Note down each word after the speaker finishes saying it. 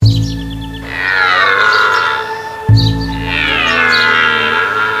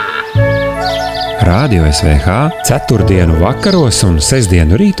Rādio SVH ceturtdienu vakaros un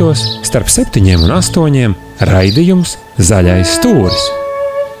sestdienu rītos starp 7 un 8 raidījums Zaļais stūris.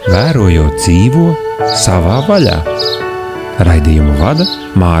 Vērojot dzīvo savā vaļā. Raidījumu vada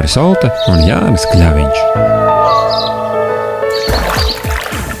Māris Olta un Jānis Kļaviņš.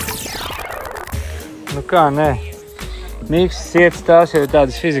 Nu kā, nē. Mīkstas sirds tās jau ir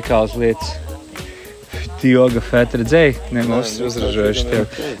tādas fizikālas lietas. Joga feta redzēji, mums uzražojuši tev.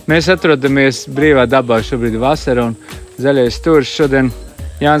 Mēs atrodamies brīvā dabā, šobrīd vasara un zaļais stūris. Šodien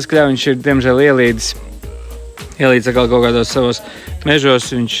Jānis Kļaviņš ir, diemžēl, ielīdis atkal kaut kādos savos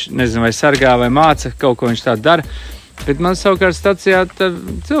mežos. Viņš, nezinu, vai sargā vai māca, kaut ko viņš tādu dara. Bet man savukārt stacijā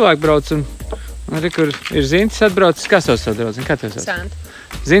cilvēki brauc un arī, kur ir Zintis atbraucis. Kas tos draudzini? Kā tev sauc? Santa.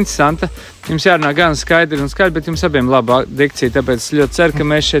 Zintis, Santa. Jums jārunā gan skaidri un skaidri, bet jums abiem labā dikcija, tāpēc ļoti ceru, ka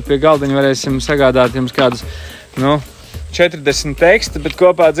mēs šeit pie galdiņa varēsim sagādāt jums kādus, 40 tekstu, bet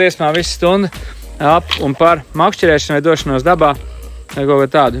kopā dziesmā visu stundu ap un par makšķerēšanu vai došanos dabā vai kaut kā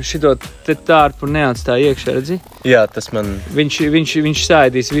tādu. Šito te tārpu neatstāja iekšā, redzi? Jā, tas man... Viņš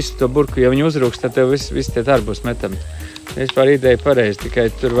sāidīs visu to burku, ja viņi uzrūks, tad tev visi tie tārpi būs metami. Vispār ideja pareizi, tikai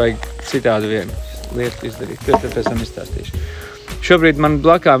tur vajag citādu vienu lietu izdarīt. To pēc tam izstāstīšu. Šobrīd man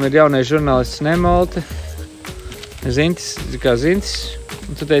blakām ir jaunais žurnālists Nemolte. Zintis, kā Zintis.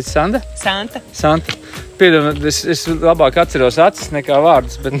 Un tu teici Santa? Santa. Piedod, es labāk atceros acis nekā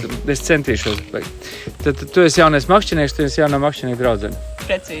vārdus, bet es centīšos. Tad tu esi jaunais makšķinieks, tu esi jaunā makšķinieka draudzene.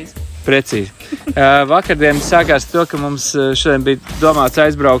 Precīzi. Vakardien sākās to, ka mums šodien bija domāts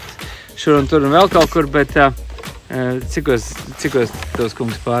aizbraukt šur un tur un vēl kaut kur, bet cikos tos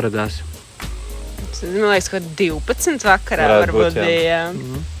kungs pārādās? Man liekas, ka 12 vakarā varbūt bija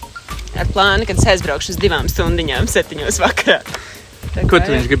ar plānu, kad es aizbraukšu uz 2 stundiņām 7 vakarā. Ko tu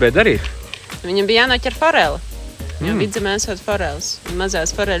viņš gribēja darīt? Viņam bija jānoķer forela. Jo vidzemē esot foreles.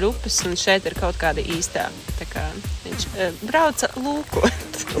 Mazās foreļu upes un šeit ir kaut kāda īstā. Tā kā viņš brauca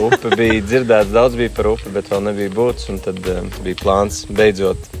lūkot. Upe bija dzirdēts, daudz bija par upi, bet vēl nebija būtis. Un tad bija plāns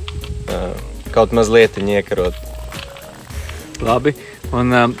beidzot kaut mazliet iekarot. Labi. Un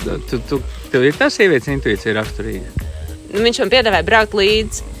tev ir tā sievietes intuīcija raksturīga? Viņš man piedāvāja braukt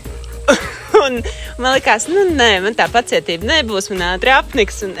līdzi. Un man likās, nē, man tā pacietība nebūs, man ātri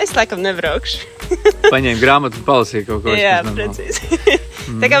apniks, un es laikam nebraukšu. Paņēma grāmatu un palasīja kaut ko. Jā, precīzi.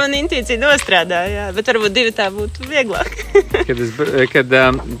 Tā kā man intuīcija nostrādā, jā, bet varbūt 2 tā būtu vieglāk.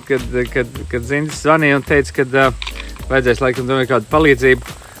 Kad Zintis zvanīja un teica, kad vajadzēs laikam domāt kādu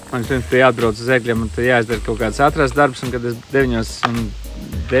palīdzību, man pirms bija jāatbrauc uz Egļiem un tad jāizdara kaut kāds ātrās darbs, un kad es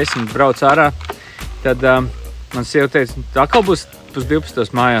 9:10 braucu ārā, tad man sieva teica, tā kā būs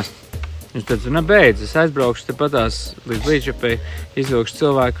 11:30 mājās. Viņš teica, beidz, es aizbraukšu tepatās līdz Līčepei, izvilkšu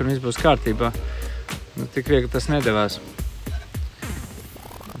cilvēku un viss būs kārtībā. Tik viegli tas nedevās.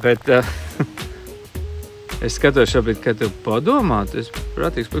 Bet es skatos šobrīd, kā tev padomāt, es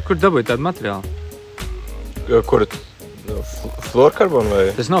prātīgs, kur dabūju tādu materiālu? Kur? Fluorkarbonu vai?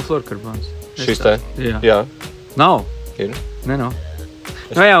 Tas nav fluorkarbons. Šis te? Jā. Nav? Ir? Ne, nav.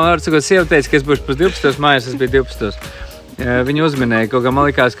 Jā, var sakot, sieva teica, ka es būšu 12:00 mājās, es biju 12:00. Viņa uzminēja, kaut kā man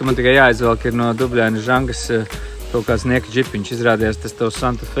likās, ka man tikai jāizvelk ir no Dubļaina žangas kaut kāds nieka džipiņš. Izrādījās tas tavs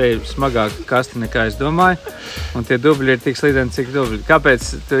Santa Fe smagāk kasti nekā es domāju. Un tie dubļi ir tik slideni, cik dubļi. Kāpēc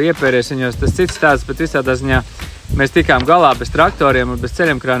tu iepēries viņos? Tas cits stāsts, bet visādā ziņā mēs tikām galā bez traktoriem un bez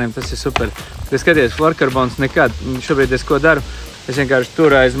ceļamkrāniem. Tas ir super. Es skaties, fluorkarbons nekad. Šobrīd es ko daru? Es vienkārši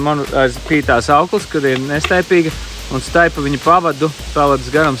tur aiz pītās auklis, kad ir nestaipīga. Un staipa viņu pavadas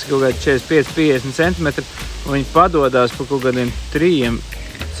garums kaut kādi 45-50 centimetri, un viņi padodās pa kaut kādiem 3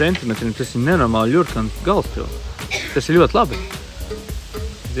 centimetriem. Tas ir nenormāli ļurkant galvspilni. Tas ir ļoti labi.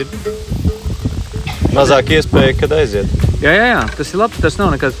 Dzirdi? Mazāk iespēja, kad aiziet. Jā, tas ir labi. Tas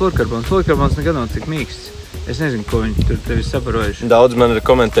nav nekāds fluorkarbons. Fluorkarbons nekad nav tik mīksts. Es nezinu, ko viņi tur tevi sabarojuši. Daudz man ir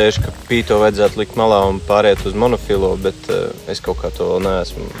komentējuši, ka pīto vajadzētu likt malā un pāriet uz monofilo, bet es kaut kā to vēl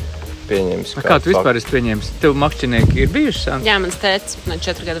neesmu pieņēmis. Kā tu vispār esi pieņēmis? Tev makšķinieki ir bijuši, Santa? Jā, mans tētis no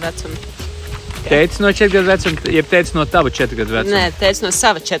 4 gadu vecuma. Tētis no 4 gadu vecuma, jeb tētis no tava 4 gadu vecuma? Nē, tētis no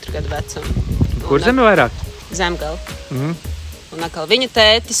sava 4 gadu vecuma. Kur zemi vairāk? Zemgala. Un atkal viņa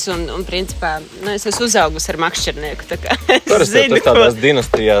tētis, un principā, es esmu uzaugusi ar makšķernieku, tā kā es zinu, tas tādās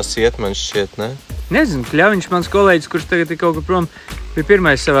dinastijās iet, man šķiet, ne? Nezinu, Kļaviņš, mans kolēģis, kurš tagad ir kaut kur prom, bija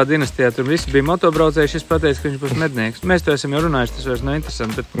pirmais savā dinastijā, tur visi bija motobraucēji, es pateicu, ka viņš būs mednieks. Mēs to esam jau runājuši, tas vairs nav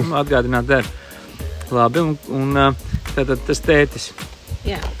interesanti, bet atgādināt der. Labi, un tātad tas tētis.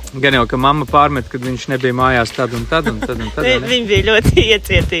 Jā. Gan jau, ka mamma pārmet, kad viņš nebija mājās tad un tad. Viņa bija ļoti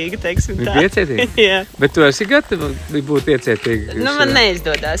iecietīgi, teiksim tā. Viņa bija iecietīgi? Jā. Bet tu esi gatava būt iecietīgi? Man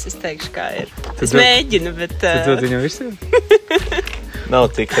neizdodas, es teikšu, kā ir. Es mēģinu, bet... Tu dod viņam visu? nav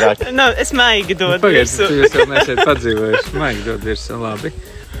tik traki. Es maigi dodu Pagaidiet, visu. jūs jau nesiet padzīvojuši. Maigi dod visu, labi.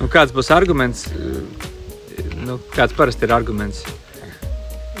 Kāds būs arguments? Kāds parasti ir arguments?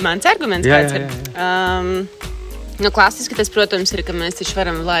 Mans arguments kāds ir? Klasiski tas, protams, ir, ka mēs taču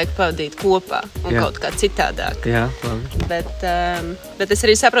varam laiku pavadīt kopā un kaut kā citādāk. Jā, labi. Bet es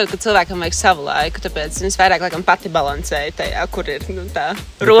arī saprotu, ka cilvēkam vajag savu laiku, tāpēc es vairāk laikam pati balansēju tajā, kur ir tā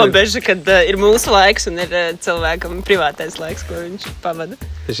robeža, kad ir mūsu laiks un ir cilvēkam privātais laiks, ko viņš pavada.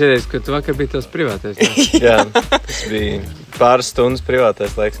 Tas ir, ka tu vakar biji tos privātais laiks. Jā, tas bija pāris stundas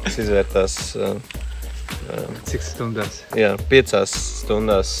privātais laiks, kas izvērtās Cik stundās? Jā, 5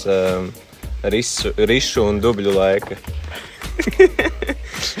 stundās rišu un dubļu laika.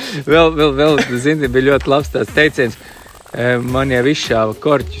 Vēl, zini, bija ļoti labs tāds teiciens. Man jau izšāva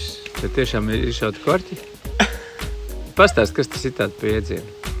korķus. Tad tiešām ir izšauti korķi. Pastāst, kas tas ir tāds piedzieni?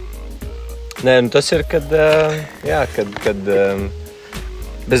 Nē, tas ir, kad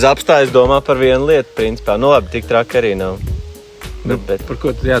bez apstājas domā par vienu lietu, principā. Labi, tik traki arī nav. Bet par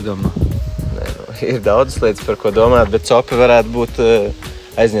ko tu jādomā? Ir daudzas lietas, par ko domāt, bet copi varētu būt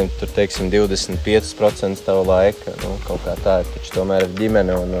aizņemt, tur, teiksim, 25% tava laika. Kaut kā tā ir, taču tomēr ir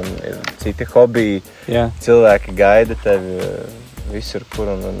ģimene un ir citi hobiji. Jā. Cilvēki gaida tevi visur, kur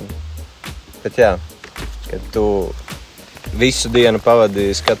Bet jā, kad tu visu dienu pavadi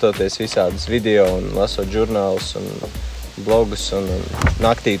skatoties visādus video un lasot žurnālus un blogus un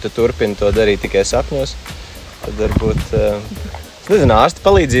naktī tu turpini to darīt tikai sapņos, tad varbūt, ārsta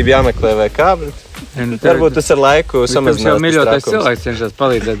palīdzību jāmeklē vai kā, bet varbūt tas ar laiku samazinās. Jau mīļotais cilvēks cenšas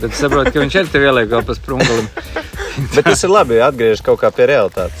palīdzēt, bet saprot, ka viņš ir tev ieliek vēl pa sprungalim. Bet tas ir labi, atgriež kaut kā pie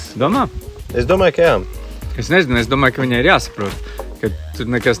realitātes. Domā? Es domāju, ka jā. Es nezinu, es domāju, ka viņai ir jāsaprot, ka tur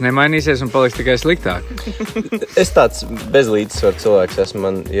nekas nemainīsies un paliks tikai sliktāk. Es tāds bezlīdzsvaru cilvēks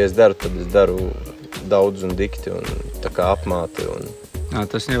esmu. Ja es daru, tad es daru daudz un dikti un tā kā apmāti.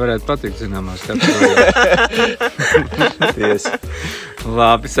 Tas viņai varētu patikt, zināmās kategorijās. Tiesa.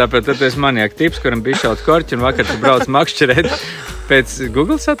 Labi, sapratu, tad es maniek tips, kuram bija šauts korķi un vakar tu brauc makšķerēt. Pēc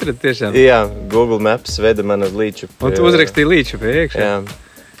Google atradi tiešām? Jā, Google Maps veda man uz Līčupi. Un tu uzrakstīji Līčupi iekšā? Jā.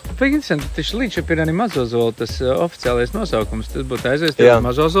 Pēc interesanti, taču Līčupi ir arī Mazozoli, tas oficiālais nosaukums. Tas būtu aizvest uz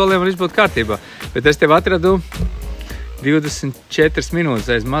Mazozoliem un viss būtu kārtībā. Bet es tev atradu 24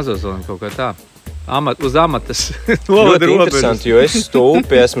 minūtes aiz Mazozoliem kaut kā tā. Uz amatas. Ļoti interesanti, jo es to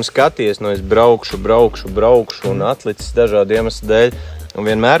upi esmu skaties, es braukšu un atlicis dažādu iemeslu dēļ. Un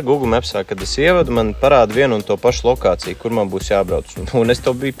vienmēr Google Mapsā, kad es ievadu, man parāda vienu un to pašu lokāciju, kur man būs jābrauc. Un es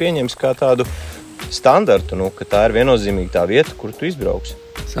to biju pieņems kā tādu standartu, ka tā ir viennozīmīgi tā vieta, kur tu izbrauksi.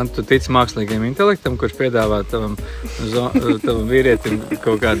 Sant, tu tici mākslīgiem intelektam, kurš piedāvā tavam vīrietim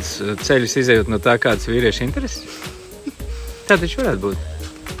kaut kādas ceļus izejot no tā, kādas vīrieša intereses? Tā taču varētu būt.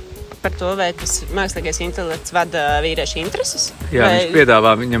 Par to, vai tas mākslīgais intelekts vada vīrieša intereses? Jā, viņš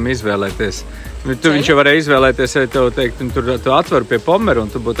piedāvā viņam izvēlēties. Viņš jau varēja izvēlēties, ja tev teikt, tu atvaru pie Pomeru un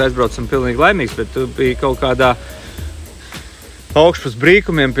tu būtu aizbraucis un pilnīgi laimīgs, bet tu biji kaut kādā augšpus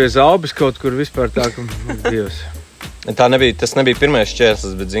brīkumiem pie Zaubes kaut kur vispār tā, ka Dievs. Tas nebija pirmais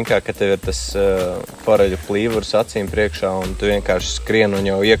šķērslis, bet zin kā, ka tev ir tas foreļu plīvurs acīm priekšā un tu vienkārši skrien un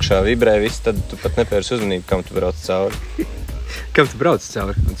jau iekšā vibrē viss, tad tu pat nepērs uzmanību, kam tu brauc cauri. Kam tu brauc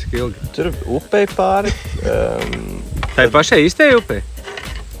cauri un cik ilgi? Tur upei pāri. Tā ir pašai īstajai upei?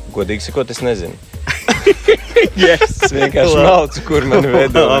 Godīgi sakot, es nezinu. Es vienkārši maucu, kur mani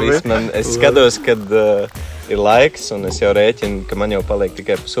vedo. Es skatos, kad ir laiks, un es jau rēķinu, ka man jau paliek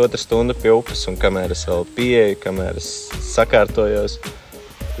tikai pusotra stunda pie upes, un kamēr es vēl pieeju, kamēr es sakārtojos,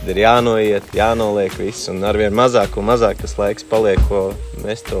 tad ir jānoiet, jānoliek viss, un arvien mazāk un mazāk tas laiks paliek, ko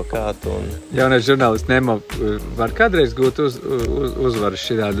mest to kātu. Jaunais žurnālists Nemo var kādreiz gūt uzvaru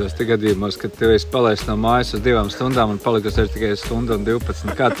šādādos gadījumos, kad tev esi palaists no mājas uz 2 stundām un palikusi arī tikai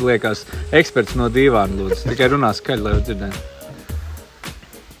 1:12. Kā tu liekas eksperts no dīvāna, lūdzu? Tikai runā skaļi, lai dzirdētu.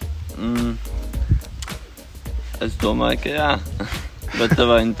 Es domāju, ka jā. Bet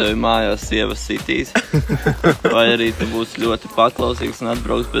vai nu tev mājās sieva sitīs, vai arī tu būsi ļoti paklausīgs un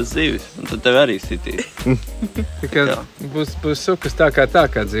atbrauks bez zivis, un tad tev arī sitīs. Tikai būs sukas tā kā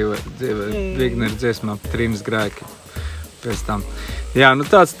dzīvo Vigneru dziesmā Trīnas grēki pēc tam. Jā,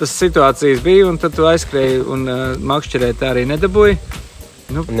 tāds tas situācijas bija, un tad tu aizskrēji un makšķerēt arī nedabūji.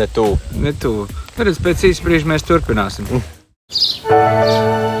 Ne tuvu. Tad pēc īsa brīža mēs turpināsim.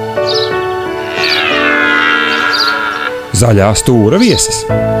 Zaļā stūra viesis.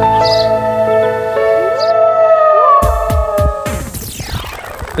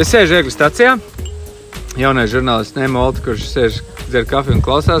 Es sēžu Egļu stacijā. Jaunais žurnālists Nemo Olta, kurš sēž, dzer kafiju un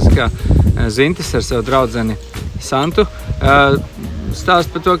klausās, kā Zintis ar savu draudzeni Santu.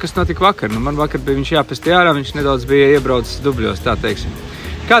 stāst par to, kas notika vakar. Nu, man vakar bija viņš jāpestī ārā, viņš nedaudz bija iebraucis dubļos, tā teiksim.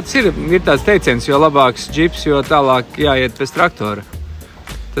 Kā tas ir? Ir tāds teiciens, jo labāks džips, jo tālāk jāiet pēc traktora.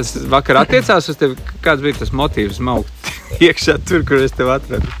 Tas vakar attiecās uz tevi, kāds bija tas motīvs maukt iekšā tur, kur es tevi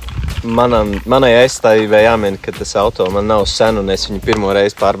atradu? Manai aizstājībai jāmin, ka tas auto man nav sen, un es viņu pirmo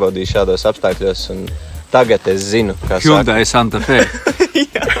reizi pārbaudīju šādos apstākļos, un tagad es zinu, kā Hyundai Santa Fe.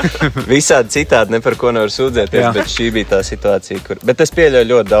 Visādi citādi ne par ko nevar sūdzēties, bet šī bija tā situācija, kur... Bet es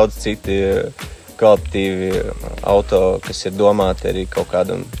pieļauju ļoti daudz citi kvalitatīvi auto, kas ir domāti arī kaut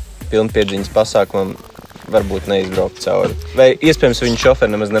kādam pilnpiedziņas pasākumam, varbūt neizbraukt cauri. Vai iespējams viņu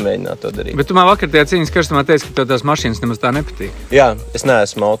šoferi nemaz nemēģinātu to darīt. Bet tu man vakar tajā cīņas karstumā teici, ka tev tās mašīnas nemaz tā nepatīk. Jā, es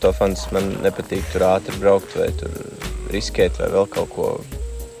neesmu autofans, man nepatīk tur ātri braukt vai tur riskēt vai vēl kaut ko.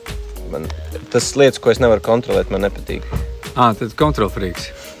 Tas lietas, ko es nevaru kontrolēt, man nepatīk. Tad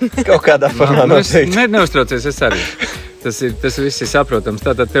kontrolfrīks. Kaut kādā formā noteikti. Neuztraucies, es arī. Tas viss ir saprotams.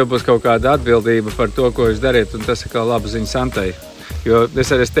 Tātad tev būs kaut kāda atbildība par to, ko jūs dariet, un tas ir kā laba ziņa Santai. Jo es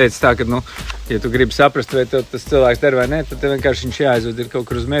arī teicu tā, ka, ja tu gribi saprast, vai tas cilvēks der vai ne, tad tev vienkārši viņš jāaizved ir kaut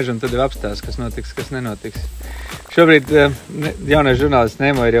kur uz mežu, un tad ir apstāsts, kas notiks, kas nenotiks. Šobrīd jaunais žurnālists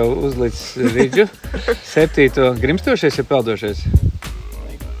Nemo ir jau uzlicis Ridžu. 7. Grimstošais ir peldošais?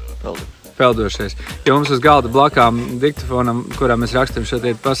 Peldošais. Jo mums uz galda blakām diktafonam, kurā mēs rakstam šo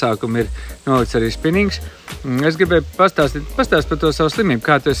pasākumu, ir nolikts arī spinnings. Es gribēju pastāstīt par to savu slimību,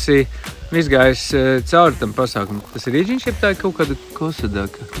 kā tu esi izgājis cauri tam pasākumu. Tas ir Rīģiņš, ja tā ir kaut kāda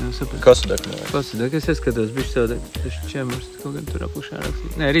Kosudaka? Kosudaka. Kosudaka. Es skatos, bišķi savādāk. Tas čemurs kaut gan tur apakšā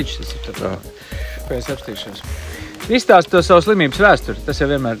rakstīt. Nē, Rīģis tas ir tā. Kā es apstīšos. Izstāst to savu slimības vēsturi. Tas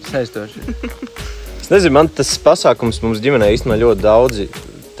jau vienmēr saistoši. Es nezinu, man tas pasākums mums ģimenē īstenībā ļoti daudzi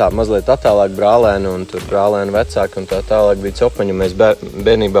tā mazliet attālāk brālēni un tur brālēni vecāki un tā tālāk bija copaņu. Mēs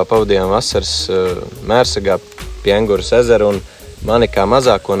bērnībā pavadījām vasaras Mērsagā pie Enguras ezera un mani kā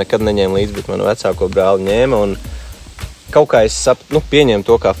mazāko nekad neņēma līdzi, bet manu vecāko brāli ņēma un kaut kā es pieņēmu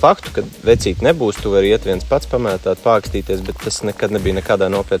to kā faktu, ka vecīt nebūs, tu vari iet viens pats pamētāt, pākstīties, bet tas nekad nebija nekādā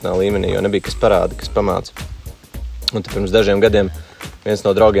nopietnā līmenī, jo nebija kas parāda, kas pamāca. Un tad pirms dažiem gadiem viens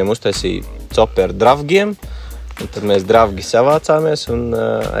no draugiem uztaisīja copi ar dravgiem, un tad mēs dravgi savācāmies un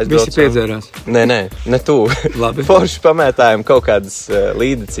aizbraucām. Visi piedzērās? Ne tu. Labi. Forši pamētājām kaut kādas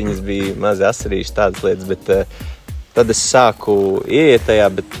līdeciņas, bija mazi asarīši, tādas lietas, bet tad es sāku ieiet tajā,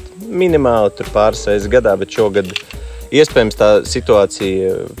 bet minimāli tur pāris reizes gadā, bet šogad iespējams tā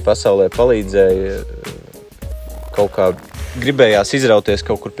situācija pasaulē palīdzēja, kaut kā gribējās izrauties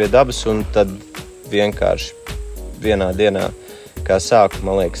kaut kur pie dabas un tad vienkārši vienā dienā, kā sāku,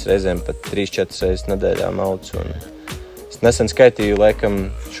 man liekas, reizēm pat 3-4 reizes nedēļā maucu. Es nesen skaitīju, laikam,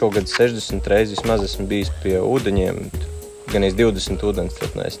 šogad 60 reizes vismaz esmu bijis pie ūdeņiem, gan 20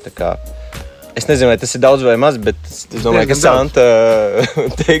 ūdenstratnēs. Tā kā, es nezinu, vai tas ir daudz vai maz, bet es domāju, ka Santa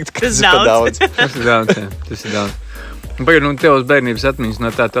teikt, ka tas ir daudz. Tas ir daudz, jā. Tas ir daudz. Un pagaid, tevs bērnības atmiņas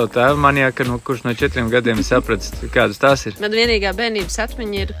no tā tev tēva manijāka, kurš no 4 gadiem sapratis, kādas tās ir? Man vienīgā bērnības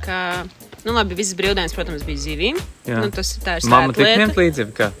atmiņa ir, ka labi, visas brīvdienas, protams, bija zivīm. Tas ir tā ir Mamma tik ņemt līdzi,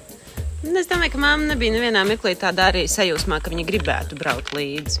 kā? Es domāju, ka mamma nebija nevienā mirklī tāda arī sajūsmā, ka viņa gribētu braukt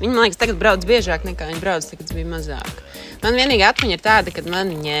līdzi. Viņa, man liekas, tagad brauc biežāk nekā viņa brauc, kad bija mazāk. Man vienīgā atmiņa ir tāda, kad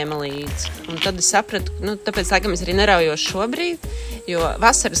man ņēma līdzi. Un tad es sapratu, tāpēc, laikam, es arī neraujos šobrīd, jo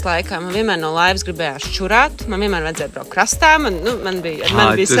vasaras laikā man vienmēr no laivas gribējās čurāt, man vienmēr vajadzēja braukt krastā, man bija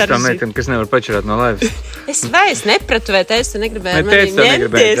sarežģīti. Tu esi tā meitene, kas nevar pačurāt no laivas. Es nepratu, vai teicu, tu negribēji ar mani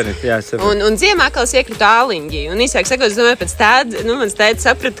ņemties. Un ziemā atkal iekrita āliņģi. Un īsāk sakot, es domāju, pēc tāda, mans tētis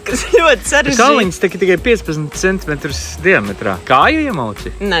saprata, ka tas ļoti sarežģīti. Āliņģis tikai 15 cm diametrā. Kāju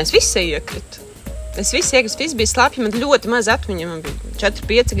iemauci? Nē, es visu iekritu. Es viss bija slapji, man ļoti maz atmiņa, man bija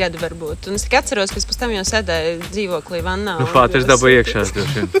 4-5 gadi varbūt. Un es tikai atceros, ka es pēc tam jau sēdēju dzīvoklī vannā. Fāters dabūja iekšā.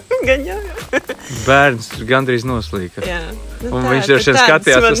 Gan jau. Bērns gandrīz noslīka. Jā. Un viņš jau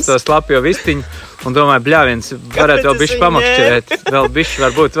skatījās uz to slapjo vistiņu un domāja, bļāviens, varētu vēl bišķi pamakšķerēt. Vēl bišķi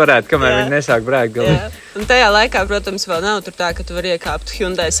varbūt varētu, kamēr viņi nesāk brēkt galā. Un tajā laikā, protams, vēl nav tur tā, ka tu vari iekāpt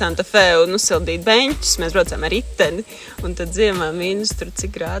Hyundai Santa Fe un uzsildīt beņķus. Mēs braucām ar riteni. Un tad ziemā mīnus tur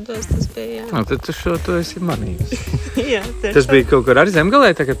cik grādos tas bija. Jā. Tad tu šo to esi manījis. Jā, tas bija kaut kur arī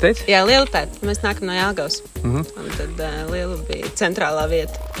Zemgalē, tagad teici? Jā, Lielupēt. Mēs nākam no Jelgavas. Un tad Lielu bija centrālā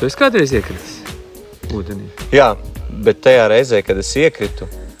vieta. Tu esi kādreiz iekritis ūdenī? Jā, bet tajā reizē, kad es iekritu,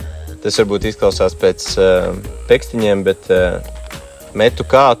 tas varbūt izklausās pēc pekstiņiem, bet metu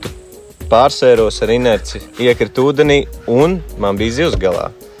kātu, pārsēros ar inerci, iekritu ūdenī un man bija zivs galā.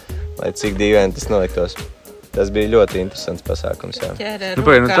 Lai cik dīvaini tas noliktos. Tas bija ļoti interesants pasākums, jā.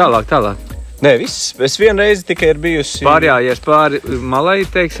 Tālāk. Nē, viss. Es vienreiz tikai ir bijusi... Pārjājies pāri malai,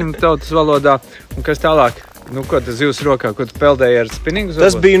 teiksim, tautas valodā. Un kas tālāk? Nu, ko tas zivs rokā, ko tu peldēji ar spinningu zobos?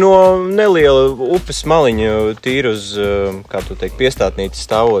 Tas bija no neliela upes maliņa, tīri uz, kā tu teiksi, piestātnīti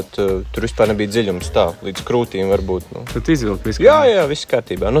stāvot. Tur vispār nebija dziļums tā, līdz krūtīm varbūt. Nu. Tu izvilki visu? Jā, viss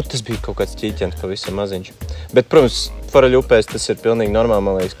kārtībā. Nu, tas bija kaut kāds ķīķens pavisam maziņš. Bet, protams, Foreļu upēs tas ir pilnīgi normāli,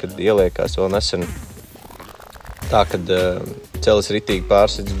 man liekas, kad ieliekās vēl nesen. Tā, kad celis ritīgi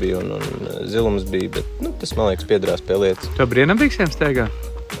pārsits bija un zilums bija, bet nu, tas, man liekas, piedrās pie lietas. Tu brienam biksiem steigā?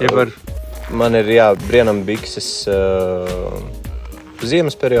 Man ir, brienam bikses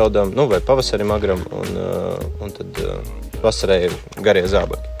ziemas periodam, nu, vai pavasarim agram, un tad vasarē ir garie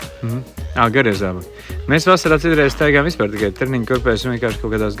zābaki. Garie zābaki. Mēs vasarā citreiz steigām vispār tikai treniņu kurpēs un vienkārši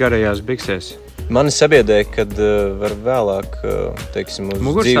kaut kādās garajās biksēs. Mani sabiedēja, kad var vēlāk, teiksim, uz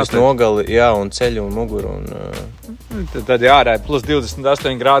Mugurs dzīves nogali, un ceļu un muguru. Tad ārā ir plus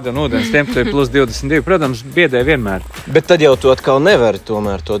 28 grādi un ūdens temperatūra plus 22. Protams, biedē vienmēr. Bet tad jau tu atkal nevari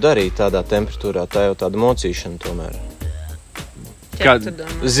tomēr to darīt tādā temperatūrā. Tā jau tāda mocīšana tomēr.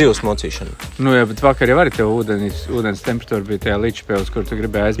 Zivs mocīšana. Nu jā, bet vakar jau arī tev ūdens temperatūra bija tajā līčpēles, kur tu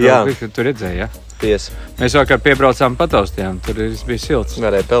gribēji aizbraukt. Tu redzēji, ja? Tiesa. Mēs vakar piebraucām pataustījām, tur bija silts.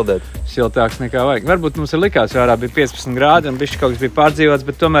 Varēja peldēt. Siltāks nekā vajag. Varbūt mums ir likās, jo ārā bija 15 grādi un bišķi kaut kas bija pārdzīvots,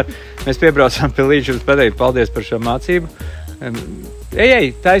 bet tomēr mēs piebraucām pie līča un pateikt paldies par šo mācību.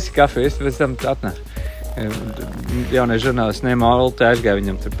 Ej, taisi kafiju, es pēc tam atnāšu. Jaunais žurnālists Nemo Alte aizgāja,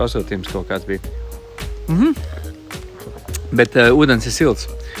 viņam tur pasūtījums kaut kāds bija. Bet ūdens ir silts.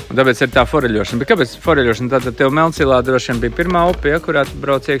 Un tāpēc ir tā foreļošana. Bet kāpēc foreļošana? Tātad tev Melncilā droši vien bija pirmā upe, kurā tu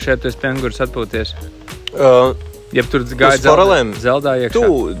brauc iekšē, tu esi pie Angurs atpūties. Ja tur gāja zeldā iekšā.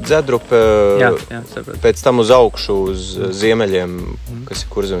 Tu dzedrupe pēc tam uz augšu, uz ziemeļiem, kas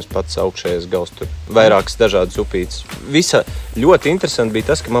ir Kurzemes pats augšējais gals, tur vairākas dažādas upītes. Visa ļoti interesanti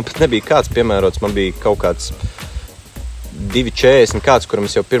bija tas, ka man pat nebija kāds piemērots, man bija kaut kāds 2,40 kāds, kuram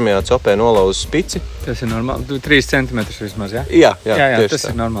es jau pirmajā copē nolauzu spici. Tas ir normāli, 3 centimetrus vismaz, jā? Jā, tas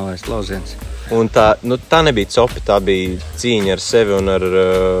ir normālais lauziens. Un tā nebija copi, tā bija cīņa ar sevi un ar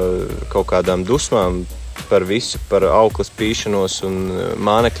kaut kādām dusmām par visu, par auklas pīšanos un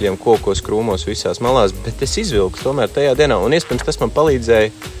mānekļiem, kokos, krūmos visās malās, bet es izvilku tomēr tajā dienā, un iespējams tas man palīdzēja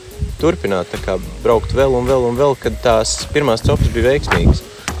turpināt, tā kā braukt vēl un vēl un vēl, kad tās pirmās copas bija veiksmīgas.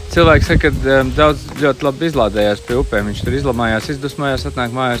 Cilvēki saka, ka daudz ļoti labi izlādējās pie upēm. Viņš tur izlamājās, izdusmājās,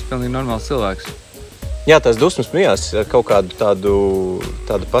 atnāk mājās pilnīgi normāls cilvēks. Jā, tās dusmas mijās ar kaut kādu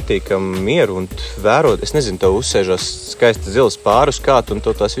tādu patīkamu mieru un vērot. Es nezinu, tev uzsēžās skaista zils pārus kātu un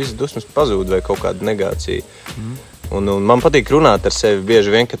to tās visas dusmas pazūd vai kaut kāda negācija. Un man patīk runāt ar sevi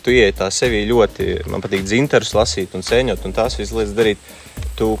bieži vien, kad tu ieej tā sevī ļoti, man patīk dzintarus lasīt un sēņot un tās visas lietas darīt.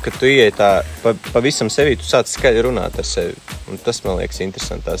 Kad tu ieej tā pavisam sevī, tu sāc skaļi runāt ar sevi. Un tas, man liekas,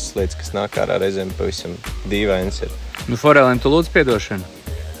 interesantās lietas, kas nāk ārā reizēm pavisam dīvainas ir. Nu, forelēm tu lūdz piedošanu?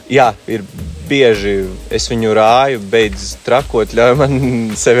 Jā, ir bieži. Es viņu rāju, beidz trakot, ļauj man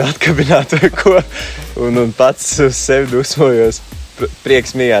sevi atkabināt vai ko. Un pats uz sevi dusmojos.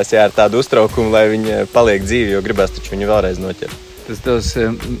 Prieks mijās, ar tādu uztraukumu, lai viņa paliek dzīvi, jo gribās taču viņu vēlreiz noķert. Tas tavs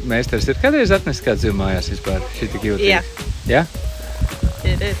meistars ir kādreiz atnesis kāds zivu mājās vispār? Šī tik jūtīgi? Jā. Jā?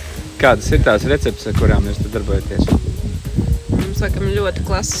 Ir. Kādas ir tās receptes, ar kurām jūs tad darbojaties? Mums laikam ļoti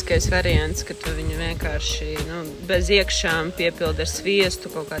klasiskais variants, ka tu viņu vienkārši bez iekšām piepildi ar sviestu,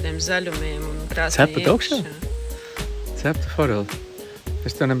 kaut kādiem zaļumiem un krāsnī Cepat augšā? Cepta foreli.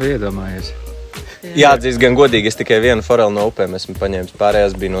 Es to nebiju iedomājies. Jāatzīst, gan godīgi, es tikai vienu foreli no upēm esmu paņēmis,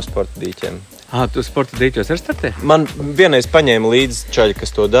 pārējās bija no sporta dīķiem. Tu sporta dīķos ar startē? Man vienreiz paņēma līdzi čaļi,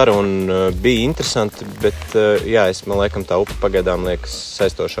 kas to dara, un bija interesanti, bet man laikam tā upe pagaidām liekas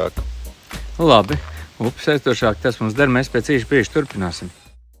saistošāka. Labi, upe saistošāka, tas mums der, mēs pēc īša brīža turpināsim.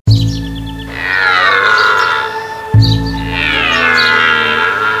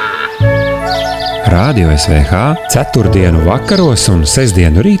 Radio SVH 4. vakaros un 6.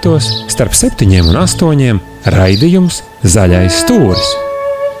 rītos starp 7 un 8 raidījums Zaļais stūris.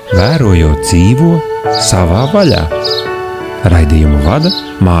 Vērojot dzīvo savā vaļā. Raidījumu vada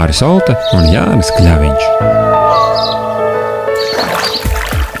Māris Olte un Jānis Kļaviņš.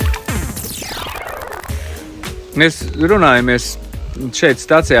 Mēs runājamies šeit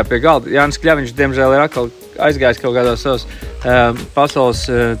stācijā pie galda. Jānis Kļaviņš, diemžēl, ir atkal aizgājis kaut kādos savus pasaules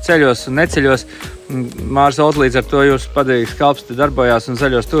ceļos un neceļos. Māris Olte līdz ar to jūsu padarīgs kalps darbojās un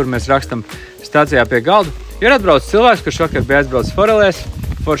Zaļo stūri mēs rakstam stācijā pie galda. Ir atbraucis cilvēks, kurš vakar bija aizbraucis forelēs.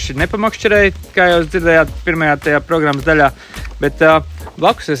 Forši nepamakšķerēja, kā jūs dzirdējāt pirmajā tajā programmas daļā, bet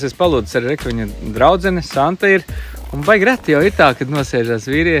blakus es palūdzu arī, ka viņa draudzene Santa ir, un baigi reti jau ir tā, kad nosēžās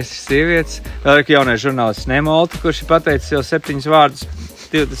vīrieši, sievietes, vēl ir jaunais žurnālists Nemo Alte, kurš ir pateicis jau 7 vārdus,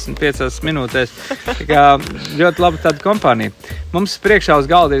 25 minūtēs. Tā kā ļoti laba tāda kompānija. Mums priekšā uz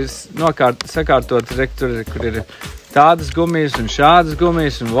galda ir sakārtot, kur ir tādas gumijas un šādas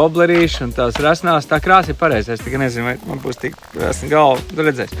gumijas un woblerīši un tās rasnās. Tā krāsa ir pareizais. Es tikai nezinu, vai man būs tik rasna galva. Tu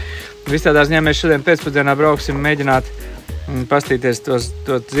redzēs. Visādā ziņā mēs šodien pēcpusdienā brauksim mēģināt pastīties to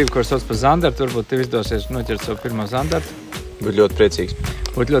zivu, ko sauc par zandartu. Varbūt tev izdosies noķert savu pirmo zandartu. Būtu ļoti priecīgs.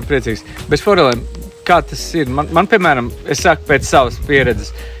 Būtu ļoti priecīgs. Bez forelēm, kā tas ir? Man, piemēram, es saku pēc savas pieredzes,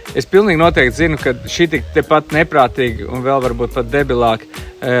 es pilnīgi noteikti zinu, ka šī tik tepat neprātīgi un vēl varbūt pat debilāk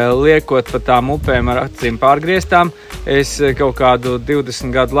liekot pa tām upēm ar acīm pārgrieztām, es kaut kādu 20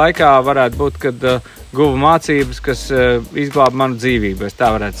 gadu laikā varētu būt, kad guvu mācības, kas izglāba manu dzīvību, es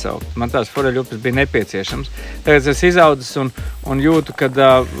tā varētu saukt. Man tās foreļu upes bija nepieciešams. Tagad es izaudzis un jūtu, kad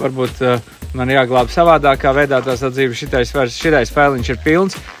varbūt man jāglāba savādākā veidā tās dzīves. Šitais failiņš ir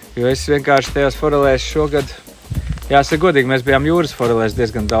pilns, jo es vienkārši tajās forelēs šogad, jāsaka godīgi, mēs bijām jūras forelēs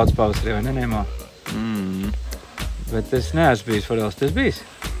diezgan daudz pavasarī, vai ne, Nemo? Bet es neesmu bijis forelēs, tu esi bijis?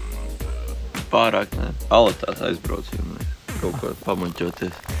 Pārāk ne. Alatās aizbraucījumi, kaut ko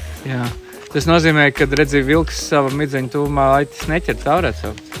pamuļķoties. Jā. Tas nozīmē, ka redzi vilks sava midzeņu tūmā aitis neķer, tā varētu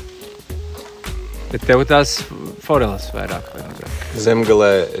saukt. Bet tev tās foreles vairāk vai mazāk?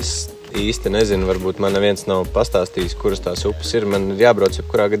 Zemgalē es īsti nezinu, varbūt man neviens nav pastāstījis, kuras tās upes ir. Man ir jābrauc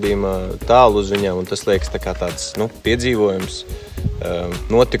jebkurā gadījumā tālu uz viņām, un tas liekas tā kā tāds piedzīvojums,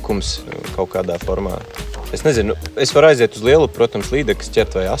 notikums kaut kādā formā. Es nezinu, es varu aiziet uz lielu, protams, līdekas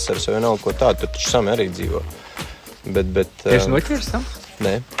ķert vai asaras vai vienalga ko tādu, tur taču sami arī dzīvo. Bet Tieši noķers tam?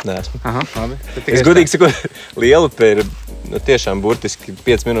 Nē, neesmu. Aha, labi. Es godīgi sakot, Lielupe ir tiešām burtiski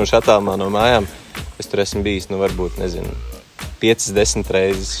 5 minūšu attālumā no mājām. Es tur esmu bijis, varbūt, nezinu, 5-10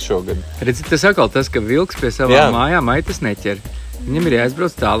 reizes šogad. Redzi, tas atkal tas, ka vilks pie savām mājām aitas neķer. Viņam ir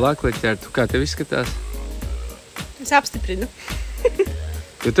jāizbrauc tālāk, lai ķertu. Kā tev izskatās? Es apstiprinu.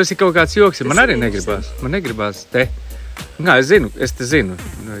 Jo tas ir kaut kāds joks, man arī negribās. Man negribās te. Nā, es zinu, es zinu.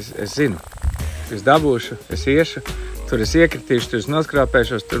 Es dabūšu, es iešu, tur es iekritīšu, tur es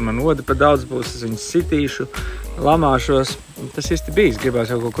noskrāpēšos, tur man oda pa daudz būs, es viņus sitīšu, lamāšos. Tas īsti bijis, gribās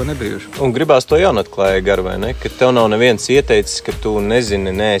jau kaut ko nebijušu. Un gribās to jaunatklāja garu, vai ne? Ka tev nav neviens ieteicis, ka tu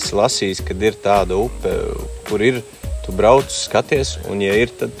nezini, neesi lasījis, kad ir tāda upe, kur ir, tu brauc, skaties, un ja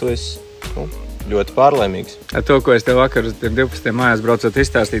ir, tad tu esi ļoti pārlaimīgs. Ar to, ko es tev vakar uz 12 mājās braucot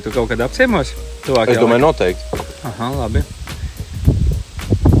izstāstīju, tu kaut kad apciemos? Es domāju, noteikti. Aha, labi.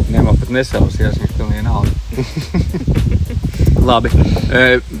 Nemo pat nesausījās, viņš pilnīgi naudu. Labi.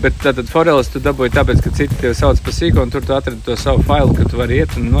 Bet tātad foreles tu dabūji tāpēc, ka citi tev sauc pa sīko, un tur tu atradi to savu failu, ka tu vari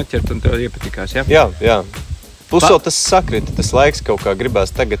iet un noķert, un tev iepatikās, ja? Jā. Plus vēl tas sakrita, tas laiks kaut kā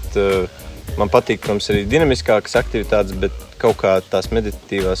gribās tagad. Man patīk, protams, arī dinamiskākas aktivitātes, bet kaut kā tās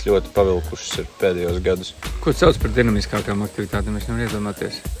meditatīvās ļoti pavilkušas ir pēdējos gadus. Ko tu sauc par dinamiskākām aktivitātēm? Es nevaru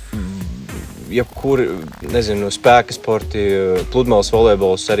iedomāties. Jebkur, nezinu, spēka sporti, pludmales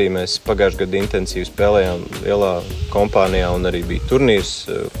volejbols arī mēs pagājušajā gadā intensīvi spēlējām lielā kompānijā un arī bija turnīrs,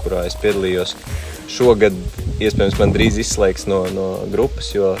 kurā es piedalījos. Šogad, iespējams, man drīz izslēgs no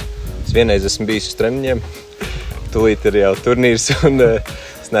grupas, jo es vienreiz esmu bijis uz treniņiem. Tūlīt ir jau turnīrs un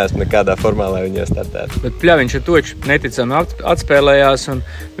es neesmu nekādā formā, lai viņā startētu. Bet Pļaviņš ar toču neticami atspēlējās un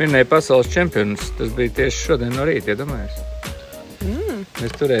vinnēja pasaules čempionus. Tas bija tieši šodien no rīta, iedomājies.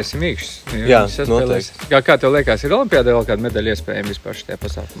 Mēs turēsim īkšķis. Jā, noteikti. Kā tev liekas, ir olimpiādē vēl kāda medaļa iespējama vispār šajā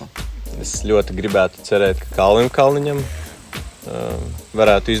pasākumā? Es ļoti gribētu cerēt, ka Kalvim Kalniņam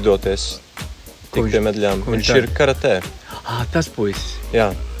varētu izdoties tik pie medaļām. Viņš ir karatē. Tas puisis.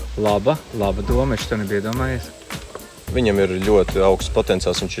 Jā. Laba doma, es to nebiju domājies. Viņam ir ļoti augsts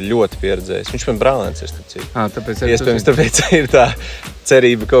potenciāls, viņš ir ļoti pieredzējis. Viņš man brālēns ir, starp citu. Iespējams, tāpēc ir tā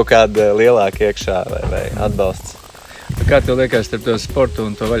cerība kaut kāda lielāka iekšā vai atbalsts. Kā tev liekas starp to sportu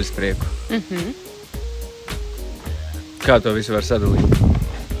un to vaļasprieku? Kā to visu var sadalīt?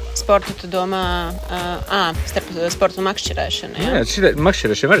 Sportu tu domā, starp sportu un makšķerēšanu, jā? Jā,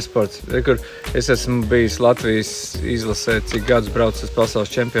 makšķerēšana arī sports. Kur es esmu bijis Latvijas izlasē, cik gadus braucu uz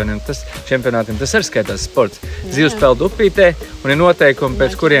pasaules čempionātiem, tas arī skaitās sports. Zivs peld upītē un ir noteikumi,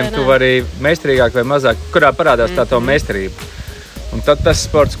 pēc kuriem tu vari meistarīgāk vai mazāk, kurā parādās tā tava meistarība. Un tad tas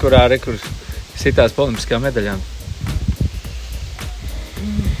sports, kurā sitās pa olimpiskajām medaļām.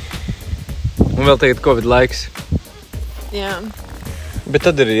 Un vēl tagad Covid laiks. Jā. Bet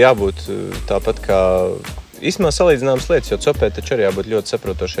tad ir jābūt tāpat kā īstenībā salīdzināmas lietas, jo copē taču arī jābūt ļoti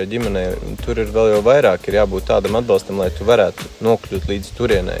saprotošai ģimenei. Tur ir vēl jau vairāk, ir jābūt tādam atbalstam, lai tu varētu nokļūt līdz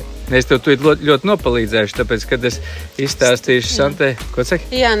turienei. Es tev ļoti nopalīdzēšu, tāpēc, kad es izstāstīšu Santei, ko saki?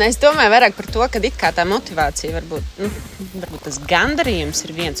 Jā, es domāju vairāk par to, ka it kā tā motivācija varbūt tas gandarījums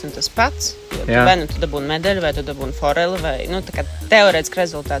ir viens un tas pats. Vai nu tu dabūni medaļu, vai tu dabūni foreli, vai tā kā teorētiski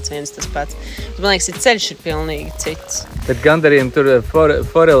rezultāts viens tas pats. Man liekas, ceļš ir pilnīgi cits. Bet gandarījumu tur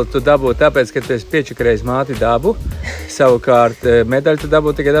foreli tu dabū tāpēc, ka tu esi piečakarējis māti dabu. Savukārt medaļu tu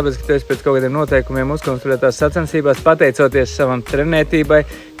dabū tikai tāpēc, ka tu esi pēc kaut kādiem noteikumiem uzkonstruētās sacensībās, pateicoties savam trenētībai,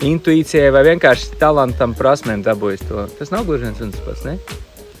 intuīcijai vai vienkārši talantam, prasmēm dabūjis to. Tas nav gluži viens un tas pats, ne?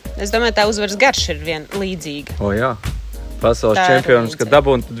 Es domāju, tā uzvaras garša ir vien līdzīga. O jā. Pasaules čempionus, kad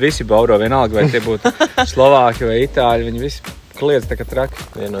dabūna, tad visi bauro vienalga, vai tie būtu Slovāki vai Itāļi, viņi visi kliedz tā kā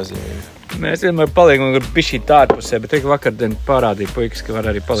traki. Viennozīmīgi. Mēs vienmēr paliekam bišķīt ārpusē, bet tikai vakardien parādīja puikas, ka var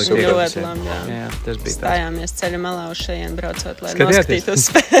arī palikt ārpusē. Jā, tas bija Stājāmies ceļa malā uz šajien braucot, lai Skatieties. noskatītos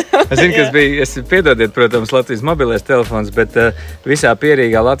spēli. Es zinu, kas bija, piedodiet, protams, Latvijas mobilais telefons, bet visā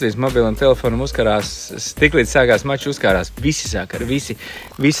pierīgā Latvijas mobilam telefonam uzkarās, tiklīdz sākās mačs uzkarās, visi sākar,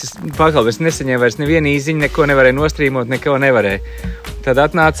 visas pakalpes nesaņēma vairs nevienu īziņu, neko nevarēja nostrīmot, neko nevarēja. Tad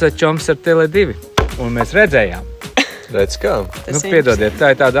atnāca čoms ar Tele2, un mēs redzējām. Redz kā? Piedodiet, tā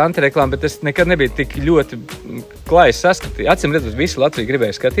ir tāda antireklāma, bet es nekad nebiju tik ļoti klājs saskatīt. Acīm redzot, visu Latviju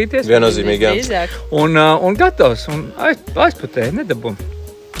gribēju skatīties. Viennozīmīgi, jā. Un gatavs, un aizputēju, nedabūm.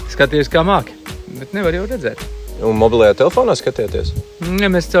 Skatījos kā māki, bet nevar jau redzēt. Un mobilajā telefonā skatieties? Ja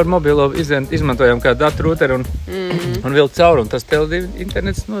mēs caur mobilo izmantojam kā datu rūteru un vilkt cauri, un tas Tele2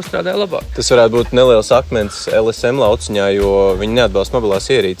 internets nostrādāja labāk. Tas varētu būt neliels akmens LSM lauciņā, jo viņi neatbalsta mobilās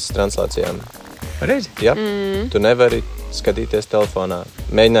ierīces translācijām. Reizi? Jā, tu nevari skatīties telefonā.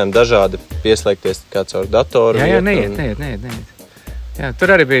 Mēģinājumi dažādi pieslēgties kā caur datoru. Jā, neiet. Jā,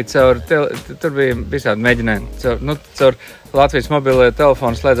 tur arī bija tur bija visādi mēģinājumi. Caur Latvijas mobilajā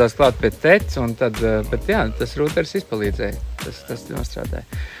telefonu slēdzās klāt pie tec, un tad, bet jā, tas rūteris izpalīdzēja. Tas nostrādāja.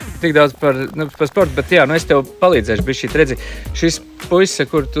 Tik daudz par sportu, bet jā, es tev palīdzēšu bišķīt. Redzi, šis puisis,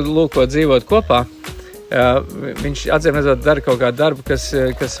 kur tu lūko dzīvot kopā, viņš acīm redzot dara kaut kādu darbu,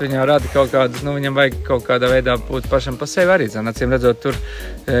 kas viņam rada kaut kādas, viņam vajag kaut kādā veidā būt pašam pa sevi arī. Acīm redzot, tur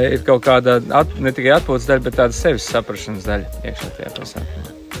ir kaut kāda ne tikai atpūtas daļa, bet tāda sevis saprašanas daļa iekšā tajā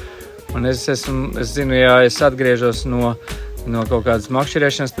pasākumā. Un es zinu, ja es atgriežos no kaut kādas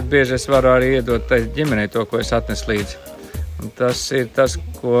makšķerēšanas, tad bieži es varu arī iedot tai ģimenei to, ko es atnesu līdzi. Un tas ir tas,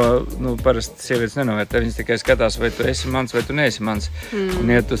 ko parasti sievietes nenovērtē. Viņas tikai skatās, vai tu esi mans, vai tu neesi mans. Un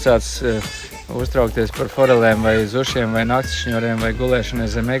ja tu sāc uztraukties par forelēm, vai zušiem, vai naktsšņoriem, vai gulēšanai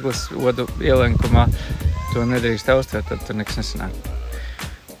zem egles odu ielenkumā, to nedrīkst uztvert, tad tur nekas nesanāk.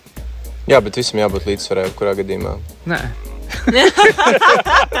 Jā, bet visam jābūt līdzsvarā, kurā gadījumā. Nē.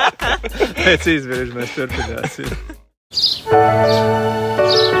 Pēc izvirži mēs turpināsim.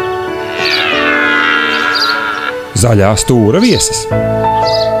 Zaļā stūra viesis.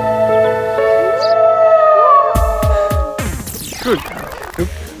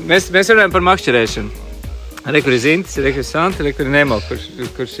 Mēs runājam par makšķerēšanu. Rekur ir Zintis, rekur ir Santa, rekur ir Nemo,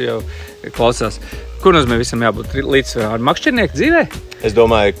 kurš jau klausās. Kur nozīmē visam jābūt līdzsvarā ar makšķernieku dzīvē? Es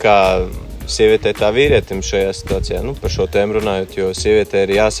domāju, kā sievietē tā vīrietim šajā situācijā, par šo tēmu runājot, jo sievietē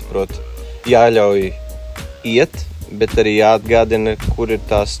ir jāsaprot, jāļauj iet, bet arī jāatgādina, kur ir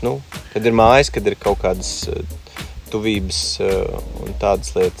tās, kad ir mājas, kad ir kaut kādas tuvības un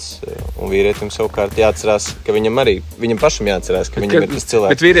tādas lietas. Un vīrietim savukārt jāatcerās, ka viņam pašam jāatcerās, ka viņam ir tas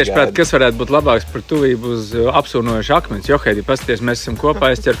cilvēks. Bet vīrieši prāt, kas varētu būt labāks par tuvību uz apsūnojušu akmens? Joheidi, paskaties, mēs esam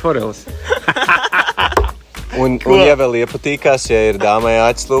kopā, es ķeru foreles. Un ja vēl iepatīkās, ja ir dāmai